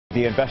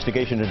The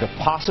investigation into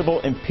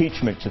possible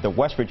impeachment to the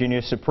West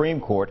Virginia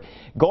Supreme Court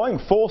going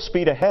full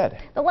speed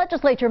ahead. The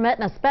legislature met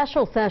in a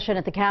special session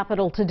at the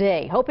Capitol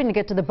today, hoping to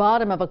get to the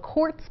bottom of a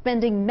court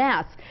spending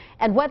mess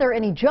and whether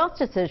any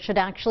justices should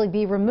actually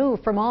be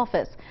removed from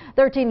office.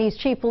 13 News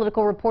chief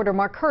political reporter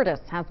Mark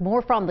Curtis has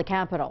more from the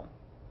Capitol.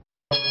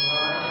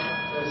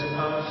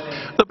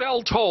 The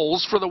bell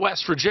tolls for the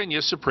West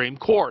Virginia Supreme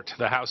Court.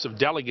 The House of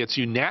Delegates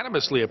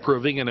unanimously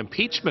approving an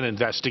impeachment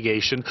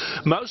investigation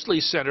mostly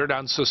centered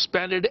on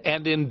suspended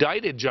and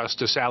indicted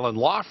Justice Allen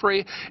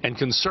Loughry and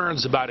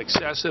concerns about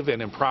excessive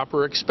and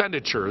improper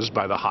expenditures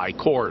by the High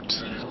Court.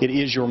 It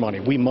is your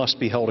money. We must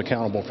be held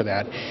accountable for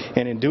that.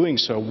 And in doing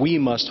so, we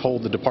must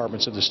hold the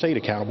departments of the state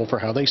accountable for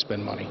how they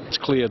spend money. It's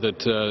clear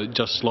that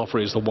Justice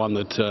Loughry is the one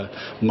that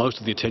most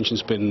of the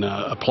attention's been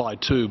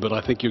applied to, but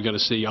I think you're going to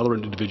see other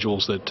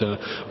individuals that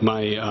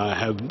may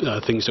have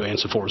things to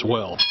answer for as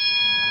well.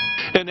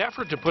 An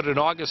effort to put an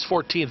August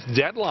 14th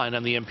deadline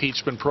on the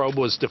impeachment probe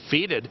was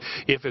defeated.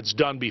 If it's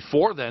done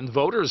before then,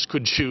 voters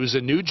could choose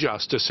a new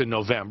justice in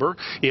November.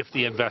 If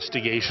the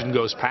investigation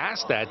goes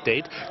past that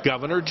date,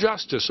 Governor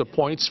Justice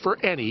appoints for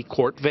any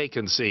court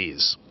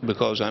vacancies.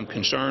 Because I'm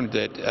concerned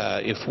that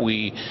if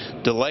we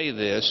delay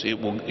this, it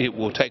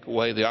will take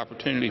away the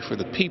opportunity for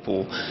the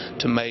people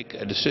to make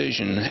a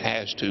decision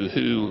as to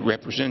who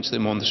represents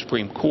them on the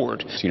Supreme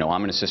Court. You know,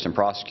 I'm an assistant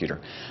prosecutor.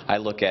 I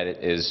look at it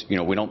as, you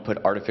know, we don't put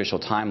artificial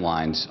timelines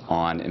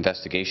on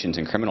investigations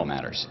in criminal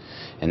matters,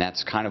 and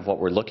that's kind of what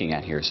we're looking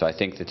at here. So I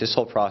think that this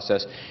whole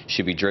process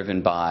should be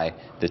driven by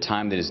the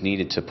time that is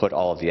needed to put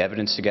all of the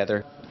evidence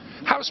together.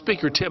 House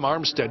Speaker Tim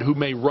Armstead, who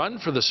may run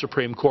for the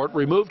Supreme Court,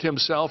 removed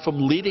himself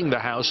from leading the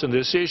House in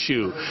this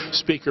issue.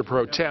 Speaker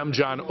Pro Tem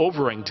John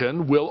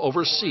Overington will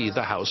oversee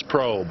the House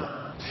probe.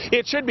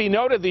 It should be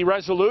noted the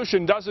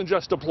resolution doesn't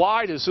just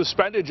apply to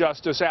suspended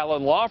Justice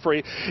Allen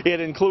Loughry. It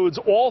includes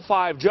all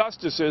 5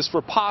 justices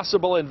for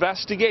possible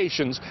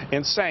investigations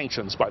and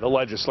sanctions by the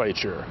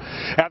legislature.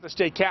 At the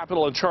state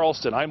capitol in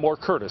Charleston, I'm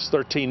Mark Curtis,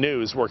 13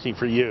 News, working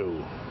for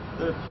you.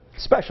 The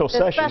special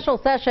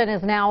session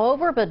is now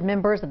over, but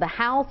members of the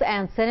House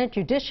and Senate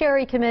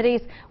Judiciary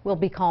Committees will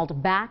be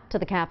called back to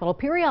the Capitol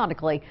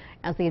periodically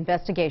as the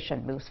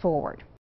investigation moves forward.